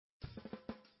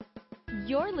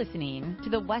You're listening to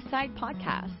the Westside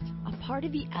Podcast, a part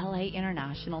of the LA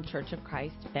International Church of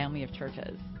Christ family of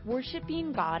churches,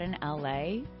 worshiping God in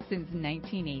LA since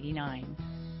 1989.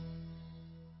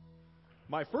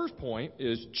 My first point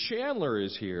is Chandler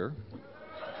is here.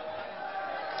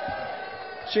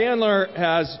 Chandler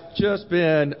has just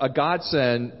been a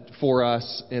godsend for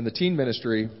us in the teen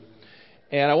ministry.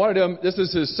 And I wanted him, this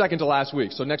is his second to last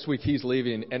week, so next week he's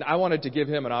leaving. And I wanted to give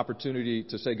him an opportunity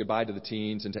to say goodbye to the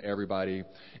teens and to everybody.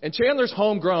 And Chandler's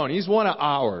homegrown. He's one of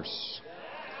ours.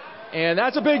 And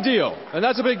that's a big deal.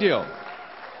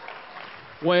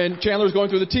 When Chandler was going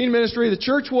through the teen ministry, the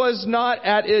church was not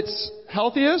at its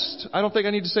healthiest. I don't think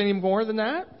I need to say any more than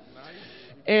that.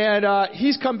 And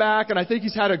he's come back, and I think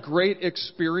he's had a great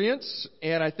experience.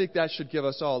 And I think that should give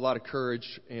us all a lot of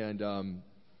courage and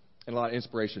a lot of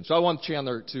inspiration. So I want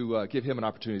Chandler to give him an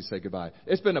opportunity to say goodbye.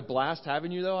 It's been a blast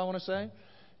having you, though, I want to say.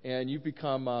 And you've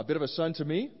become a bit of a son to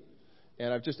me.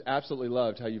 And I've just absolutely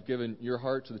loved how you've given your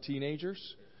heart to the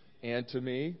teenagers and to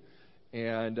me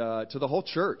and to the whole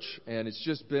church. And it's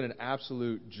just been an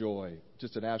absolute joy,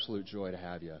 to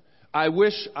have you. I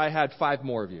wish I had 5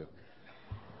 more of you.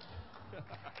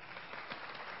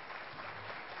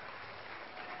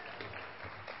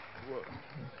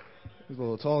 He's a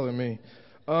little taller than me.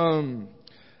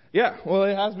 Well,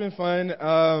 it has been fun.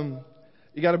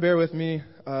 You got to bear with me.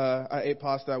 I ate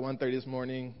pasta at 1:30 this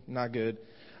morning. Not good.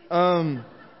 So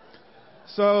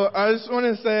I just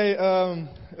want to say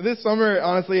this summer,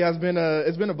 honestly, it's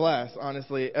been a blast,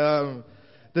 honestly.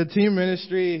 The team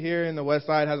ministry here in the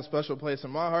Westside has a special place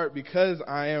in my heart because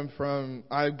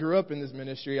I grew up in this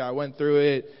ministry. I went through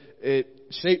it. It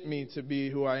shaped me to be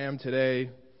who I am today,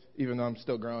 even though I'm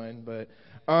still growing. But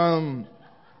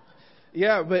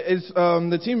it's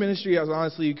the team ministry has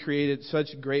honestly created such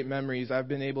great memories. I've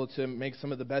been able to make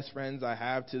some of the best friends I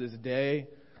have to this day.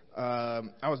 I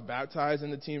was baptized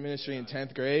in the team ministry in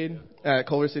 10th grade at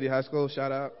Culver City High School.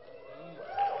 Shout out.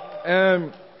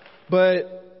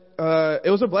 It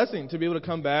was a blessing to be able to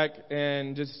come back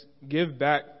and just give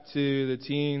back to the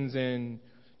teens and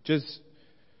just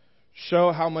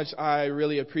show how much I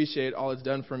really appreciate all it's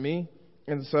done for me.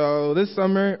 And so this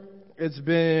summer, it's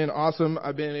been awesome.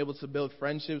 I've been able to build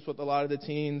friendships with a lot of the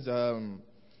teens,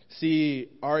 see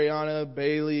Ariana,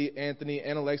 Bailey, Anthony,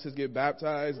 and Alexis get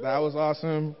baptized. That was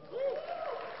awesome.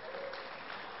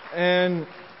 And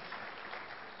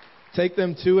take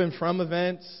them to and from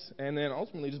events, and then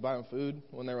ultimately just buy them food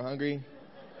when they were hungry,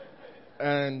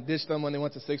 and dish them when they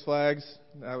went to Six Flags.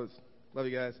 Love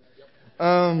you guys.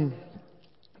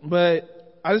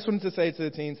 But I just wanted to say to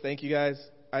the teens, thank you guys.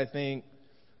 I think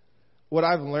what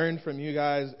I've learned from you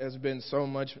guys has been so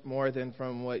much more than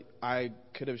from what I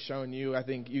could have shown you. I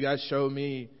think you guys showed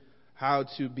me how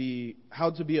to be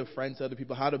a friend to other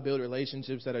people, how to build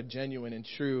relationships that are genuine and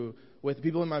true with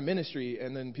people in my ministry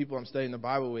and then people I'm studying the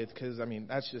Bible with, because, I mean,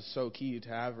 that's just so key to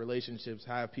have relationships,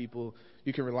 have people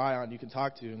you can rely on, you can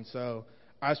talk to. And so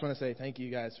I just want to say thank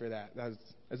you guys for that.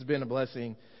 It's been a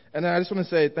blessing. And then I just want to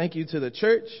say thank you to the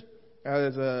church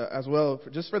as well for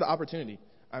the opportunity.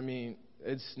 I mean,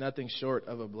 it's nothing short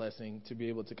of a blessing to be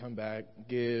able to come back,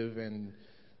 give, and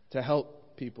to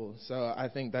help people. So I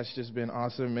think that's just been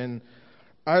awesome. And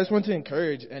I just want to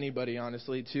encourage anybody,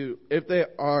 honestly, to, if they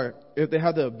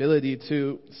have the ability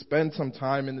to spend some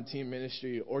time in the teen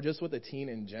ministry or just with a teen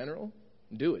in general,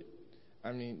 do it.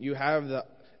 I mean,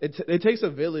 it takes a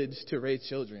village to raise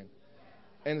children.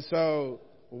 And so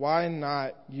why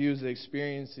not use the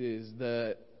experiences,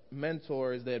 the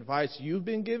mentors, the advice you've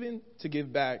been given to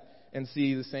give back and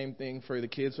see the same thing for the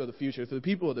kids of the future, for the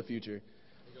people of the future.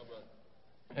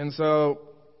 And so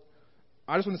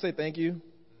I just want to say thank you.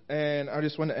 And I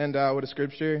just want to end out with a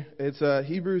scripture. It's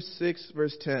Hebrews 6,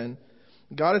 verse 10.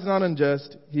 God is not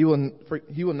unjust. He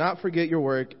will not forget your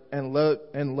work and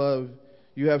love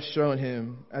you have shown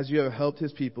him as you have helped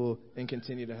his people and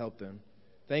continue to help them.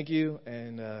 Thank you,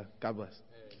 and God bless.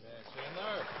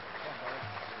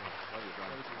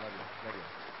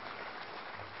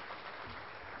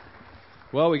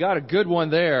 Well, we got a good one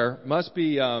there.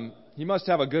 He must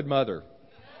have a good mother.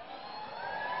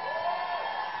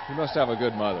 He must have a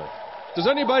good mother. Does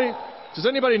anybody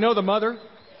know the mother?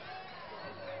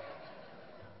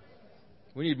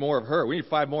 We need more of her. We need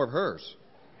 5 more of hers.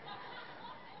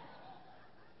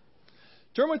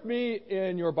 Turn with me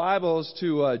in your Bibles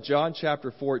to John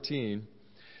chapter 14.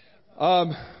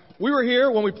 We were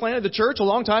here when we planted the church a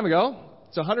long time ago.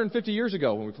 It's 150 years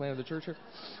ago when we planted the church here.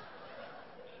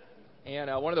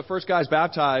 And one of the first guys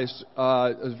baptized is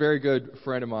a very good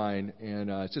friend of mine,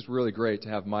 and it's just really great to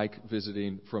have Mike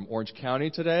visiting from Orange County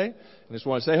today. I just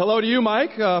want to say hello to you, Mike,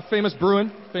 famous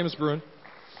Bruin.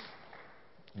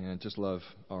 And just love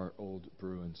our old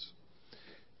Bruins.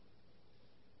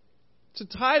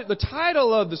 The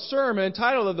title of the sermon,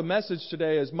 title of the message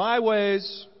today is My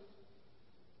Ways,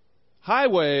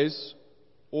 Highways,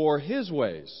 or His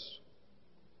Ways.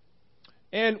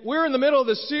 And we're in the middle of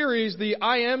the series, the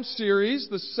I Am series,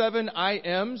 the 7 I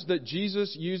Ams that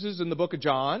Jesus uses in the book of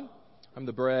John. I'm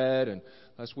the bread, and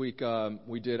last week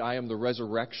we did I am the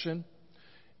resurrection.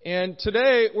 And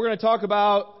today we're going to talk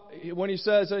about when he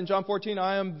says in John 14,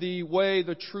 I am the way,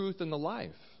 the truth, and the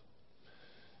life.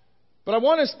 But I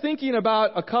want us thinking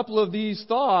about a couple of these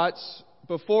thoughts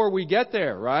before we get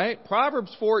there, right?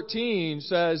 Proverbs 14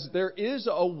 says there is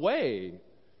a way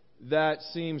that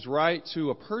seems right to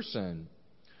a person,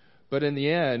 but in the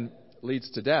end leads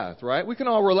to death, right? We can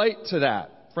all relate to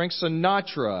that. Frank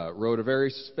Sinatra wrote a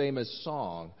very famous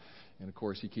song, and of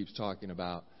course he keeps talking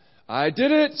about, I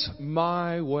did it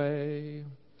my way.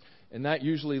 And that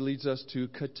usually leads us to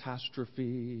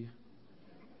catastrophe.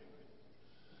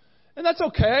 And that's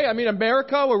okay. I mean,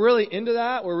 America, we're really into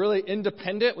that. We're really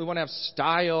independent. We want to have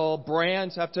style.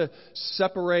 Brands have to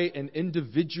separate and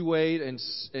individuate and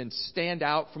stand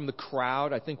out from the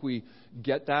crowd. I think we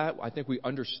get that. I think we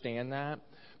understand that.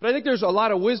 But I think there's a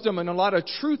lot of wisdom and a lot of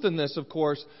truth in this, of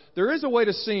course. There is a way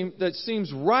that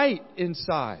seems right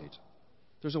inside.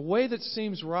 There's a way that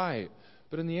seems right,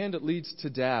 but in the end it leads to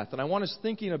death. And I want us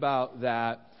thinking about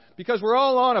that because we're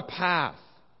all on a path.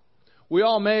 We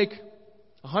all make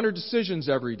 100 decisions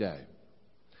every day.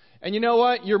 And you know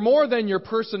what? You're more than your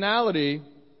personality.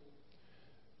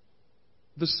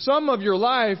 The sum of your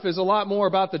life is a lot more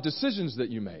about the decisions that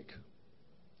you make.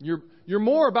 You're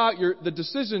more about the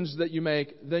decisions that you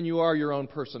make than you are your own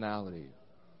personality.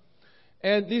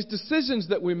 And these decisions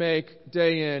that we make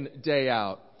day in, day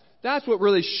out, that's what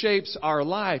really shapes our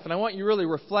life. And I want you really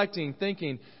reflecting,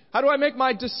 thinking, how do I make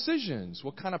my decisions?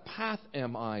 What kind of path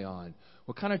am I on?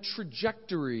 What kind of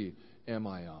trajectory am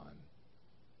I on?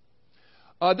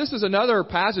 This is another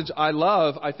passage I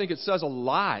love. I think it says a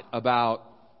lot about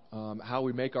how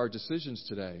we make our decisions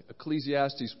today.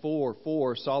 Ecclesiastes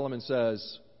 4:4, Solomon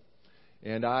says,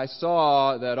 and I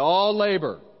saw that all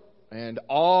labor and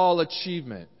all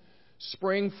achievement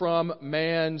spring from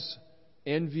man's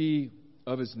envy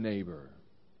of his neighbor.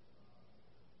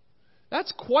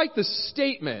 That's quite the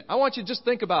statement. I want you to just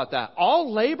think about that.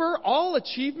 All labor, all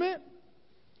achievement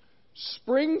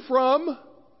spring from,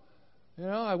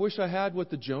 I wish I had what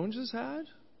the Joneses had.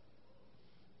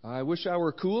 I wish I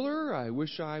were cooler. I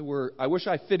wish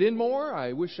I fit in more.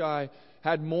 I wish I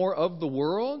had more of the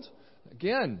world.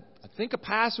 Again, I think a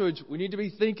passage we need to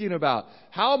be thinking about.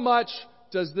 How much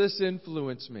does this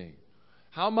influence me?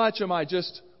 How much am I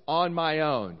just on my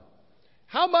own?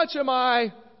 How much am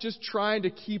I just trying to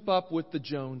keep up with the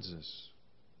Joneses?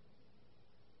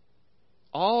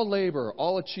 All labor,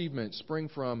 all achievement spring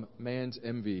from man's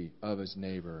envy of his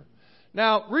neighbor.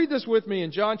 Now, read this with me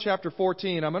in John chapter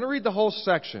 14. I'm going to read the whole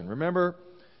section. Remember,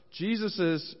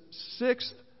 Jesus'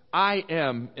 6th I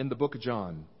am in the book of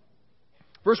John.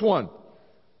 Verse 1.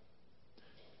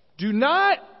 Do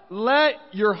not let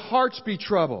your hearts be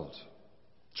troubled.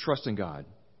 Trust in God.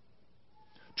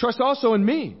 Trust also in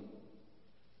me.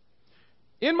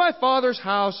 In my Father's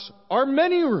house are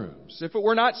many rooms. If it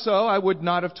were not so, I would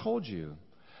not have told you.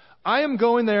 I am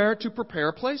going there to prepare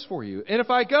a place for you. And if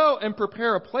I go and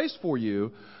prepare a place for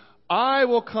you, I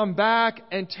will come back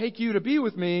and take you to be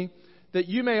with me, that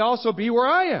you may also be where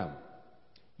I am.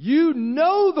 You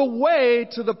know the way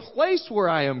to the place where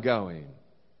I am going.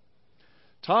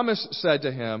 Thomas said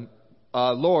to him,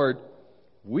 Lord,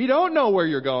 we don't know where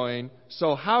you're going,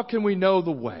 so how can we know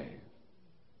the way?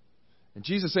 And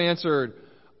Jesus answered,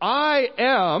 I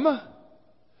am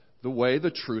the way,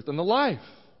 the truth, and the life.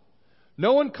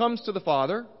 No one comes to the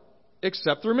Father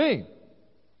except through me.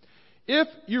 If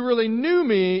you really knew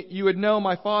me, you would know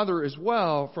my Father as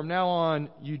well. From now on,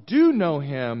 you do know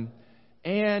him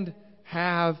and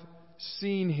have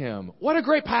seen him. What a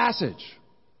great passage.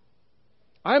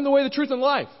 I am the way, the truth, and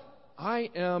life. I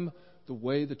am the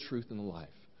way, the truth, and the life.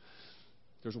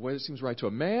 There's a way that seems right to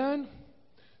a man.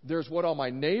 There's what all my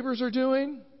neighbors are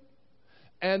doing.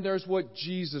 And there's what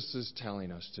Jesus is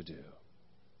telling us to do.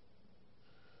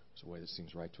 There's a way that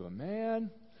seems right to a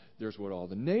man. There's what all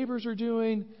the neighbors are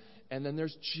doing. And then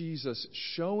there's Jesus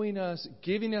showing us,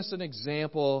 giving us an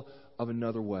example of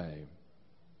another way.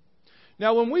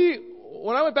 Now,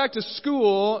 when I went back to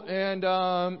school and,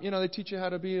 they teach you how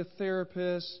to be a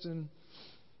therapist and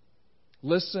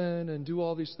listen and do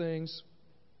all these things,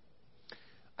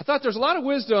 I thought there's a lot of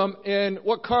wisdom in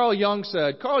what Carl Jung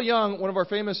said. Carl Jung, one of our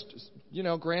famous,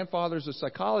 grandfathers of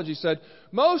psychology, said,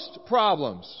 most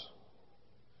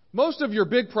of your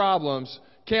big problems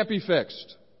can't be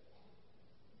fixed.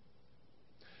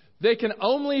 they can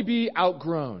only be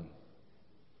outgrown.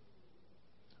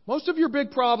 Most of your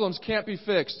big problems can't be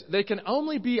fixed. They can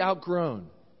only be outgrown.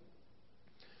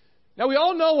 Now, we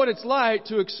all know what it's like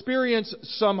to experience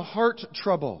some heart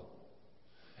trouble.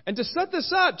 And to set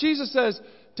this up, Jesus says,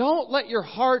 don't let your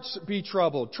hearts be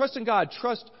troubled. Trust in God.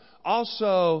 Trust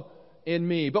also in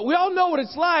me. But we all know what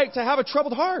it's like to have a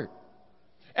troubled heart.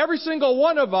 Every single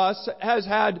one of us has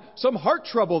had some heart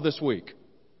trouble this week.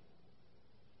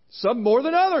 Some more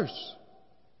than others.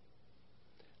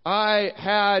 I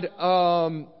had a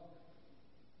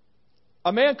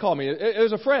man call me. It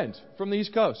was a friend from the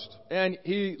East Coast. And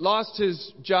he lost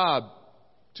his job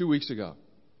 2 weeks ago.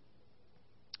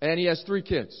 And he has 3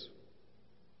 kids.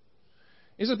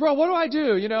 He says, bro, what do I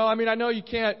do? I know you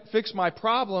can't fix my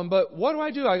problem, but what do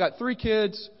I do? I got 3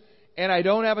 kids, and I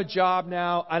don't have a job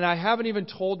now, and I haven't even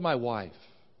told my wife.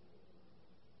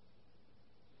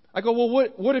 I go,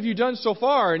 well, what have you done so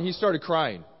far? And he started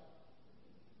crying.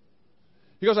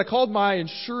 He goes, I called my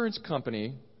insurance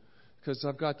company, because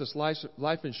I've got this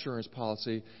life insurance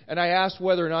policy, and I asked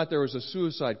whether or not there was a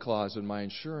suicide clause in my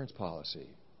insurance policy.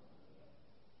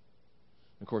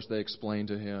 Of course, they explained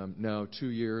to him, no, 2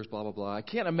 years, blah, blah, blah. I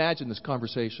can't imagine this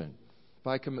conversation. If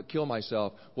I kill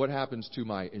myself, what happens to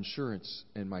my insurance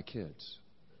and my kids?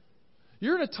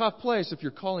 You're in a tough place if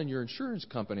you're calling your insurance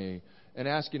company and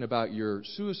asking about your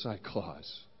suicide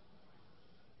clause.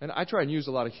 And I try and use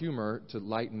a lot of humor to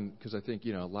lighten, because I think,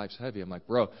 life's heavy. I'm like,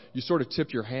 bro, you sort of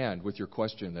tipped your hand with your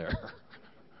question there.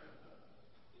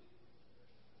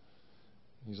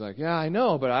 He's like, yeah, I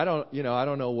know, but I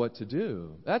don't know what to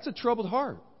do. That's a troubled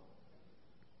heart.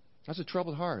 That's a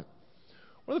troubled heart.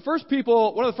 One of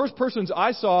the first persons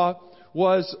I saw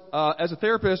was, as a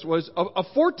therapist, was a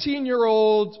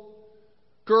 14-year-old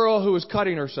girl who was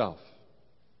cutting herself.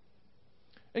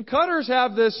 And cutters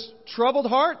have this troubled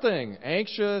heart thing,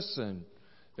 anxious, and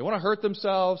they want to hurt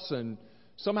themselves, and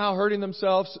somehow hurting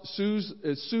themselves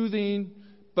is soothing,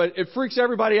 but it freaks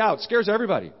everybody out, scares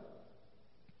everybody.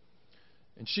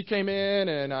 And she came in,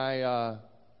 and I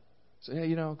said,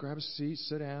 hey, grab a seat,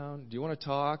 sit down. Do you want to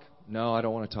talk? No, I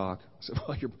don't want to talk. I said,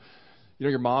 well,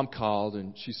 your mom called,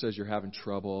 and she says you're having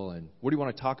trouble, and what do you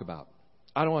want to talk about?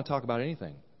 I don't want to talk about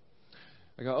anything.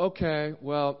 I go, okay,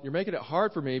 well, you're making it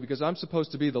hard for me because I'm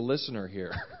supposed to be the listener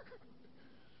here.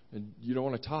 And you don't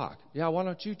want to talk. Yeah, why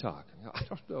don't you talk? I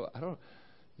don't know.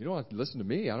 You don't want to listen to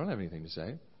me. I don't have anything to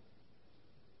say.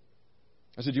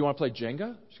 I said, do you want to play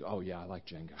Jenga? She goes, oh, yeah, I like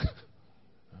Jenga.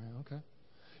 All right, okay. Do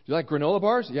you like granola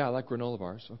bars? Yeah, I like granola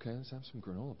bars. Okay, let's have some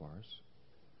granola bars.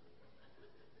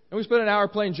 And we spent an hour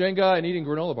playing Jenga and eating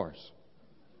granola bars.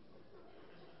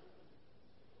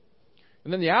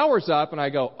 And then the hour's up, and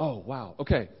I go, oh, wow,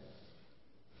 okay.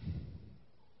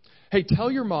 Hey,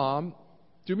 tell your mom,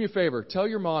 do me a favor, tell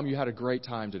your mom you had a great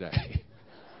time today.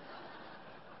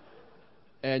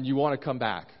 And you want to come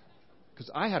back.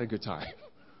 Because I had a good time.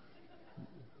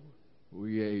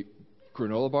 We ate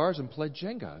granola bars and played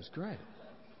Jenga. It was great.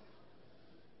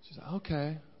 She's like,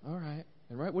 okay, all right.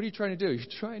 And right, what are you trying to do? You're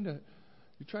trying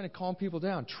to calm people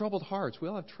down. Troubled hearts. We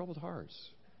all have troubled hearts.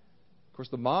 Of course,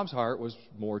 the mom's heart was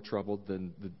more troubled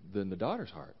than the daughter's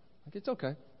heart. Like, it's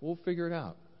okay. We'll figure it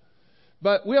out.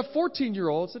 But we have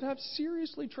 14-year-olds that have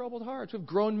seriously troubled hearts. We have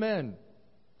grown men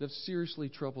that have seriously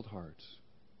troubled hearts.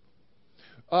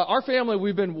 Our family,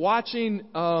 we've been watching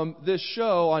this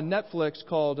show on Netflix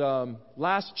called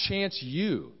Last Chance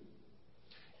U.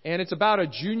 And it's about a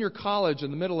junior college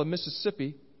in the middle of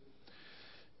Mississippi.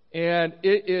 And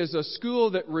it is a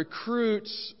school that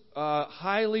recruits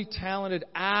highly talented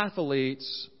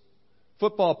athletes,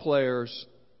 football players,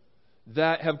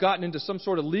 that have gotten into some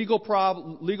sort of legal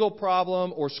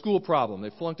problem or school problem.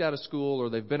 They flunked out of school, or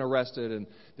they've been arrested and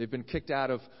they've been kicked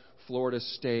out of Florida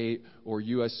State or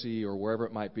USC or wherever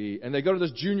it might be. And they go to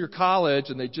this junior college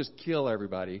and they just kill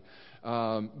everybody.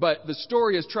 But the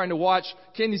story is trying to watch,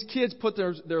 can these kids put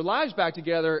their lives back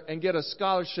together and get a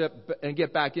scholarship and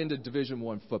get back into Division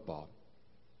I football.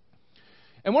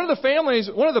 And two of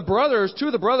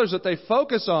the brothers that they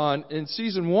focus on in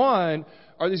season 1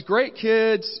 are these great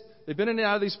kids. They've been in and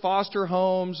out of these foster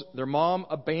homes. Their mom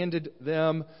abandoned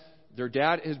them. Their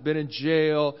dad has been in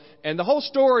jail. And the whole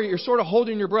story, you're sort of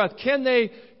holding your breath. Can they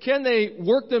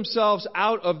work themselves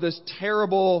out of this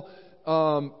terrible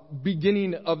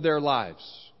beginning of their lives?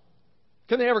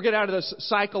 Can they ever get out of this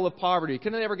cycle of poverty?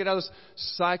 Can they ever get out of this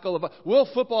cycle of... Will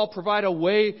football provide a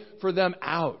way for them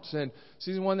out? And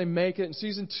season 1, they make it. In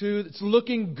season 2, it's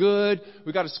looking good.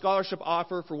 We got a scholarship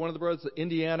offer for one of the brothers to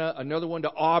Indiana, another one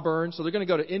to Auburn. So they're going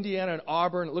to go to Indiana and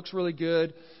Auburn. It looks really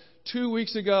good. 2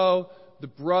 weeks ago, the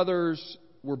brothers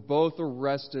were both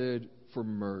arrested for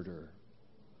murder.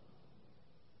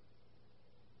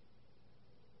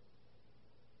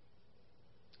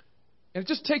 And it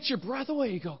just takes your breath away.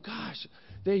 You go, gosh,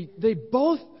 they're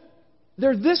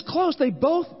this close. They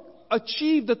both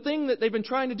achieved the thing that they've been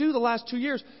trying to do the last 2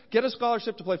 years. Get a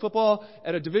scholarship to play football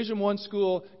at a Division I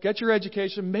school. Get your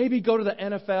education. Maybe go to the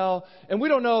NFL. And we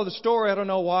don't know the story. I don't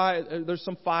know why. There's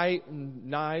some fight and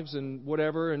knives and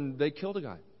whatever, and they killed a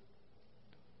guy.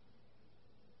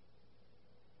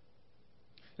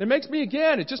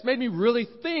 It just made me really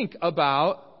think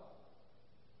about,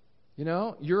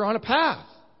 you're on a path.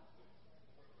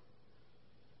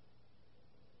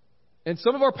 And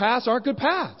some of our paths aren't good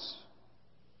paths.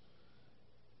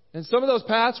 And some of those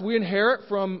paths we inherit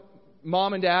from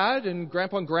mom and dad and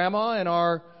grandpa and grandma and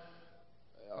our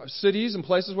cities and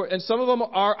places and some of them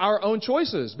are our own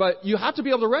choices. But you have to be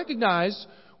able to recognize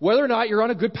whether or not you're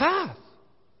on a good path.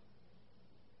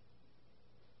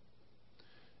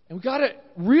 And we've got to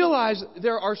realize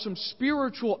there are some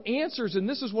spiritual answers, and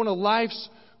this is one of life's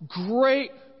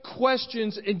great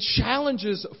questions and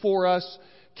challenges for us.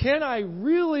 Can I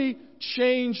really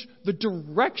change the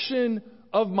direction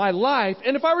of my life?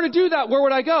 And if I were to do that, where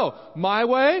would I go? My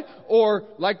way? Or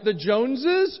like the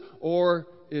Joneses? Or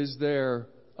is there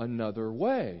another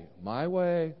way? My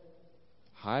way,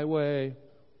 highway,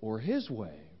 or His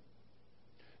way?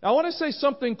 Now, I want to say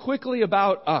something quickly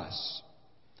about us.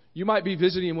 You might be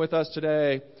visiting with us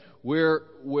today. We're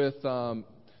with the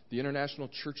International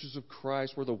Churches of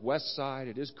Christ. We're the Westside.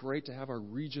 It is great to have our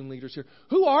region leaders here.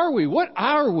 Who are we? What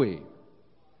are we?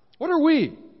 What are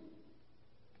we?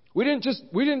 We didn't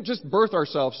just birth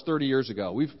ourselves 30 years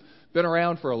ago. We've been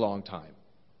around for a long time.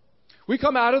 We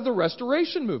come out of the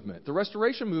Restoration Movement. The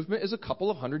Restoration Movement is a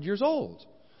couple of hundred years old.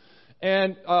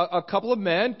 And a couple of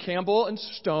men, Campbell and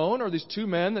Stone, are these two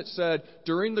men that said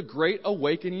during the Great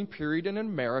Awakening period in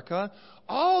America,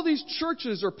 all these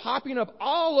churches are popping up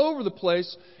all over the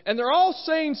place, and they're all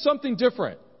saying something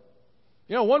different.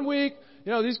 One week,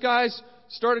 these guys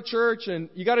start a church, and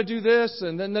you got to do this,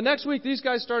 and then the next week, these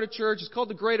guys start a church. It's called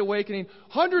the Great Awakening.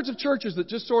 Hundreds of churches that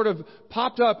just sort of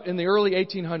popped up in the early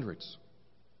 1800s.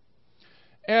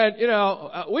 And,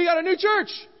 we got a new church.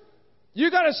 You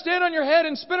got to stand on your head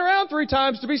and spin around 3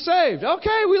 times to be saved.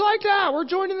 Okay, we like that. We're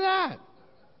joining that.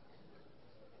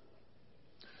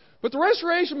 But the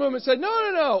Restoration Movement said,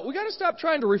 no. We got to stop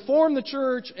trying to reform the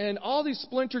church and all these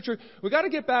splinter churches. We got to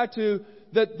get back to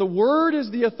that the Word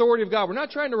is the authority of God. We're not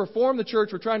trying to reform the church.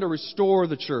 We're trying to restore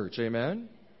the church. Amen?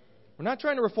 We're not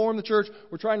trying to reform the church.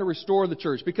 We're trying to restore the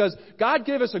church because God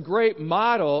gave us a great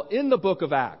model in the book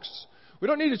of Acts. We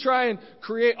don't need to try and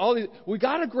create all these. We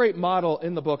got a great model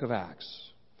in the book of Acts.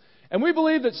 And we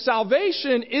believe that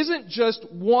salvation isn't just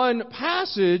one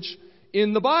passage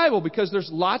in the Bible because there's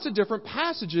lots of different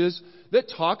passages that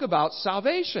talk about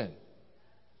salvation.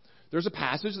 There's a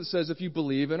passage that says if you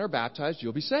believe and are baptized,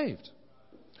 you'll be saved.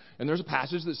 And there's a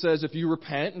passage that says if you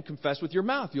repent and confess with your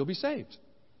mouth, you'll be saved.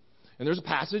 And there's a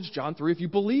passage, John 3, if you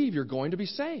believe, you're going to be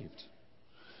saved.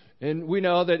 And we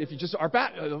know that if you just are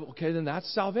baptized, okay, then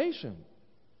that's salvation.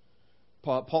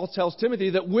 Paul tells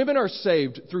Timothy that women are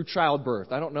saved through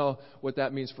childbirth. I don't know what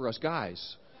that means for us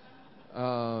guys.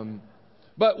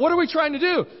 But what are we trying to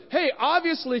do? Hey,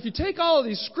 obviously, if you take all of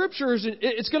these scriptures,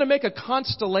 it's going to make a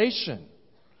constellation.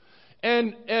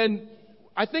 And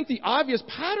I think the obvious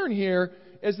pattern here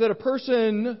is that a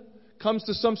person comes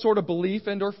to some sort of belief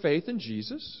and or faith in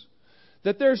Jesus.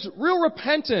 That there's real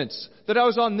repentance that I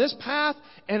was on this path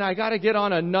and I got to get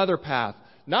on another path.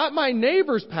 Not my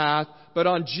neighbor's path, but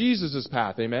on Jesus'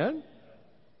 path. Amen?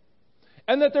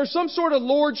 And that there's some sort of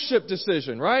lordship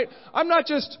decision, right? I'm not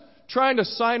just trying to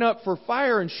sign up for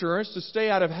fire insurance to stay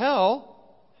out of hell.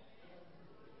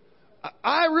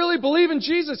 I really believe in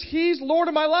Jesus. He's Lord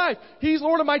of my life. He's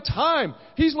Lord of my time.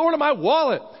 He's Lord of my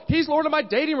wallet. He's Lord of my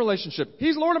dating relationship.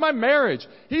 He's Lord of my marriage.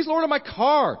 He's Lord of my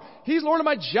car. He's Lord of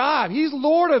my job. He's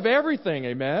Lord of everything.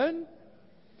 Amen?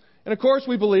 And of course,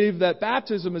 we believe that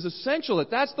baptism is essential.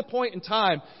 That's the point in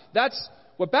time. That's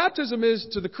what baptism is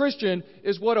to the Christian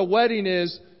is what a wedding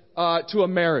is to a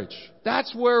marriage.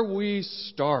 That's where we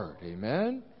start.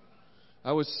 Amen?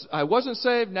 I wasn't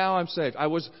saved, now I'm saved. I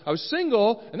was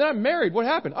single, and then I'm married. What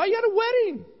happened? Oh, you had a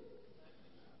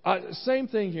wedding. Same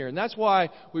thing here. And that's why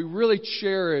we really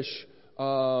cherish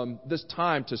this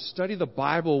time to study the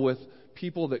Bible with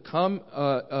people that come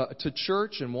to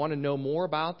church and want to know more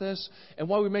about this, and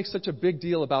why we make such a big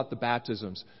deal about the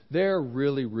baptisms. They're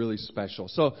really, really special.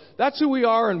 So that's who we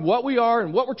are and what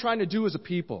we're trying to do as a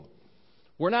people.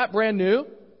 We're not brand new.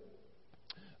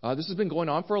 This has been going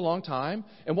on for a long time.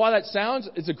 And while that sounds,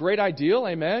 it's a great ideal,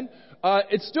 amen,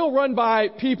 it's still run by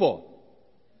people.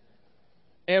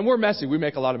 And we're messy. We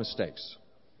make a lot of mistakes.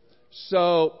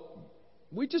 So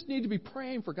we just need to be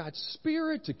praying for God's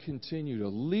Spirit to continue to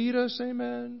lead us.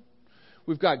 Amen.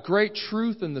 We've got great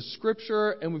truth in the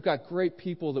Scripture, and we've got great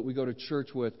people that we go to church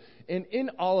with. And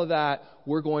in all of that,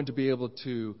 we're going to be able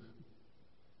to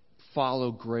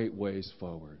follow great ways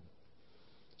forward.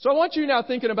 So I want you now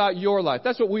thinking about your life.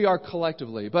 That's what we are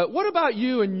collectively. But what about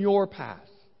you and your path?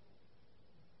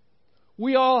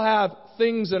 We all have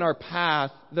things in our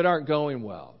path that aren't going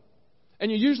well.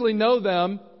 And you usually know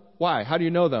them. Why? How do you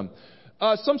know them?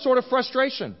 Some sort of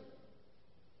frustration.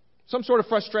 Some sort of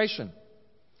frustration.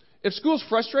 If school's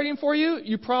frustrating for you,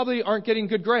 you probably aren't getting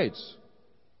good grades.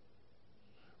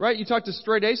 Right? You talk to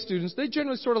straight A students, they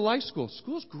generally sort of like school.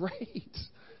 School's great.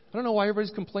 I don't know why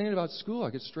everybody's complaining about school. I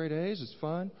get straight A's. It's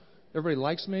fun. Everybody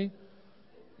likes me.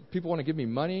 People want to give me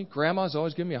money. Grandma's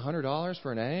always giving me $100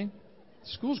 for an A.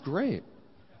 School's great.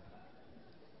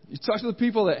 You talk to the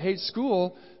people that hate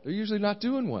school, they're usually not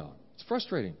doing well. It's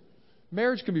frustrating.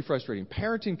 Marriage can be frustrating.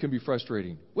 Parenting can be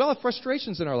frustrating. We all have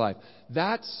frustrations in our life.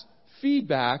 That's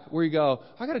feedback where you go,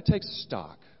 I got to take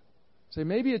stock. Say,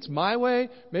 maybe it's my way.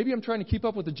 Maybe I'm trying to keep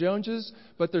up with the Joneses,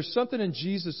 but there's something in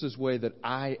Jesus' way that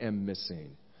I am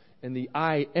missing. And the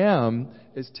I am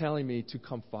is telling me to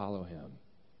come follow him.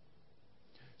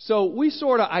 So we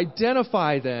sort of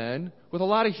identify then, with a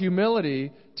lot of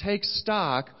humility, take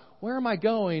stock. Where am I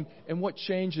going, and what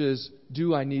changes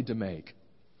do I need to make?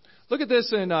 Look at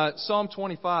this in Psalm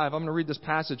 25. I'm going to read this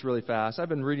passage really fast. I've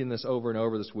been reading this over and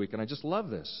over this week, and I just love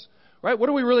this. Right? What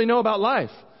do we really know about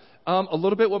life? A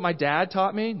little bit what my dad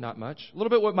taught me, not much. A little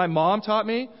bit what my mom taught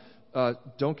me,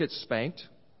 don't get spanked.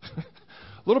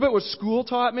 A little bit what school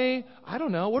taught me, I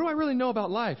don't know. What do I really know about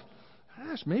life?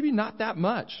 Gosh, maybe not that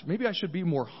much. Maybe I should be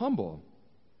more humble.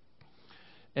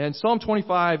 And Psalm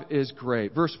 25 is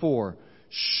great. Verse 4.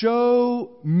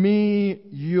 Show me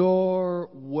your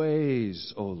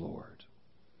ways, O Lord.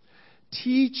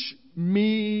 Teach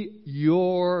me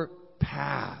your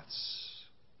paths.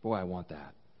 Boy, I want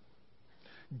that.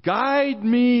 Guide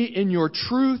me in your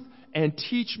truth and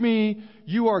teach me.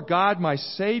 You are God, my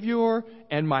Savior,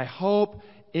 and my hope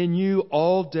in you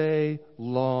all day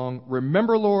long.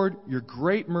 Remember, Lord, your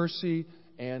great mercy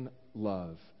and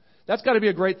love. That's got to be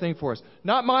a great thing for us.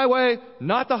 Not my way,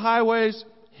 not the highways,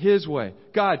 his way.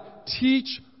 God,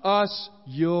 teach us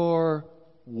your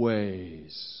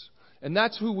ways. And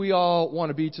that's who we all want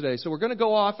to be today. So we're going to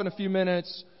go off in a few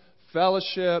minutes,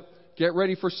 fellowship, get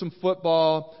ready for some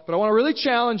football. But I want to really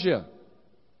challenge you.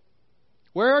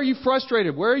 Where are you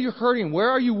frustrated? Where are you hurting? Where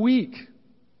are you weak?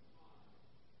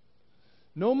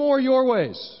 No more your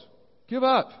ways. Give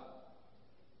up.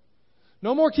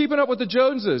 No more keeping up with the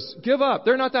Joneses. Give up.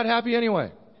 They're not that happy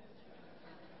anyway.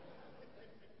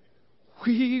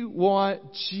 We want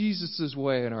Jesus'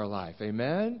 way in our life.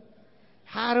 Amen?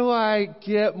 How do I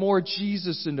get more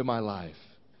Jesus into my life?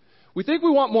 We think we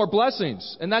want more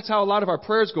blessings, and that's how a lot of our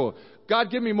prayers go.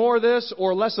 God, give me more of this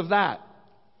or less of that.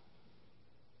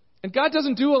 And God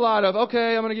doesn't do a lot of,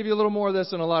 okay, I'm going to give you a little more of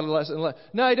this and a lot of less.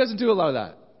 No, He doesn't do a lot of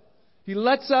that. He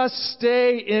lets us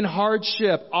stay in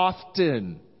hardship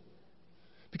often.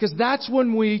 Because that's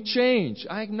when we change.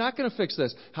 I'm not going to fix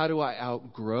this. How do I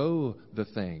outgrow the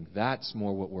thing? That's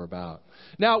more what we're about.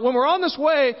 Now, when we're on this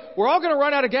way, we're all going to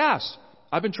run out of gas.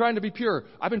 I've been trying to be pure.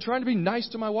 I've been trying to be nice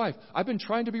to my wife. I've been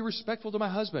trying to be respectful to my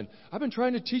husband. I've been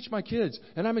trying to teach my kids,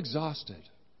 and I'm exhausted.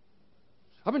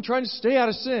 I've been trying to stay out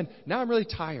of sin. Now I'm really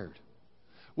tired.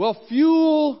 Well,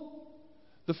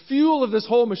 the fuel of this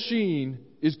whole machine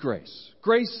is grace.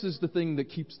 Grace is the thing that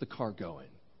keeps the car going.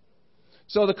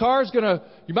 So the car is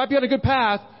you might be on a good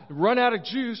path, run out of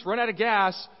juice, run out of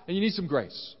gas, and you need some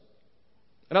grace.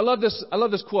 And I love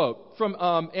this quote from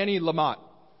Annie Lamott.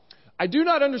 I do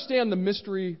not understand the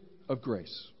mystery of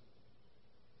grace.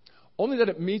 Only that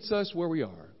it meets us where we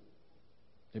are.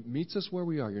 It meets us where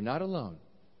we are. You're not alone.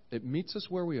 It meets us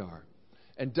where we are.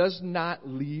 And does not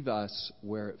leave us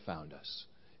where it found us.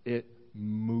 It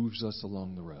moves us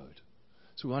along the road.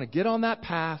 So we want to get on that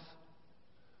path.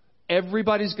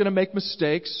 Everybody's going to make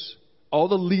mistakes. All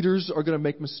the leaders are going to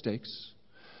make mistakes.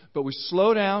 But we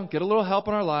slow down, get a little help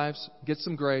in our lives, get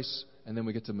some grace, and then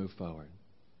we get to move forward.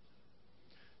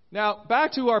 Now,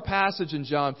 back to our passage in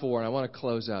John 4, and I want to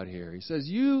close out here. He says,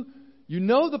 you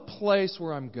know the place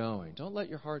where I'm going. Don't let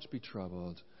your hearts be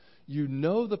troubled. You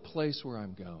know the place where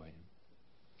I'm going.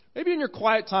 Maybe in your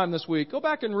quiet time this week, go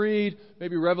back and read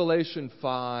maybe Revelation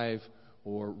 5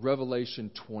 or Revelation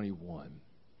 21.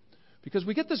 Because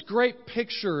we get this great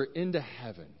picture into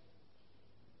heaven.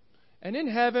 And in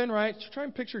heaven, right, try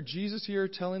and picture Jesus here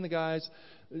telling the guys,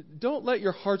 don't let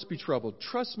your hearts be troubled.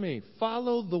 Trust me.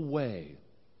 Follow the way.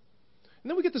 And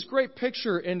then we get this great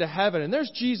picture into heaven. And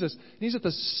there's Jesus. And He's at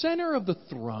the center of the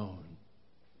throne.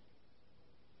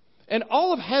 And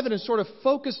all of heaven is sort of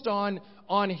focused on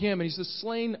him, and he's the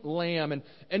slain lamb.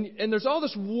 And there's all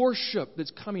this worship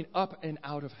that's coming up and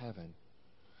out of heaven.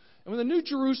 And when the New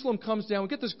Jerusalem comes down, we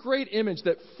get this great image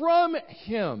that from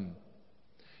him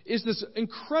is this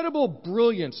incredible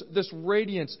brilliance, this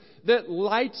radiance that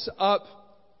lights up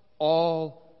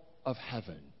all of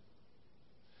heaven.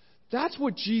 That's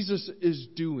what Jesus is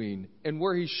doing and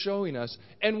where he's showing us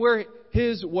and where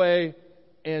his way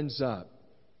ends up.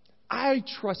 I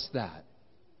trust that.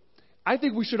 I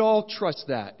think we should all trust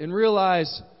that and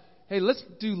realize, hey, let's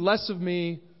do less of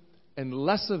me and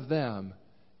less of them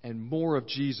and more of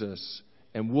Jesus,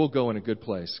 and we'll go in a good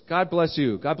place. God bless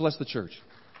you. God bless the church.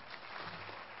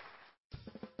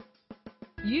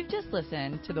 You've just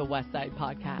listened to the Westside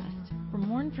Podcast. For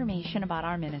more information about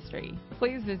our ministry,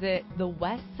 please visit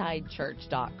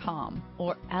thewestsidechurch.com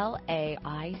or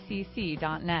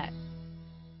laicc.net.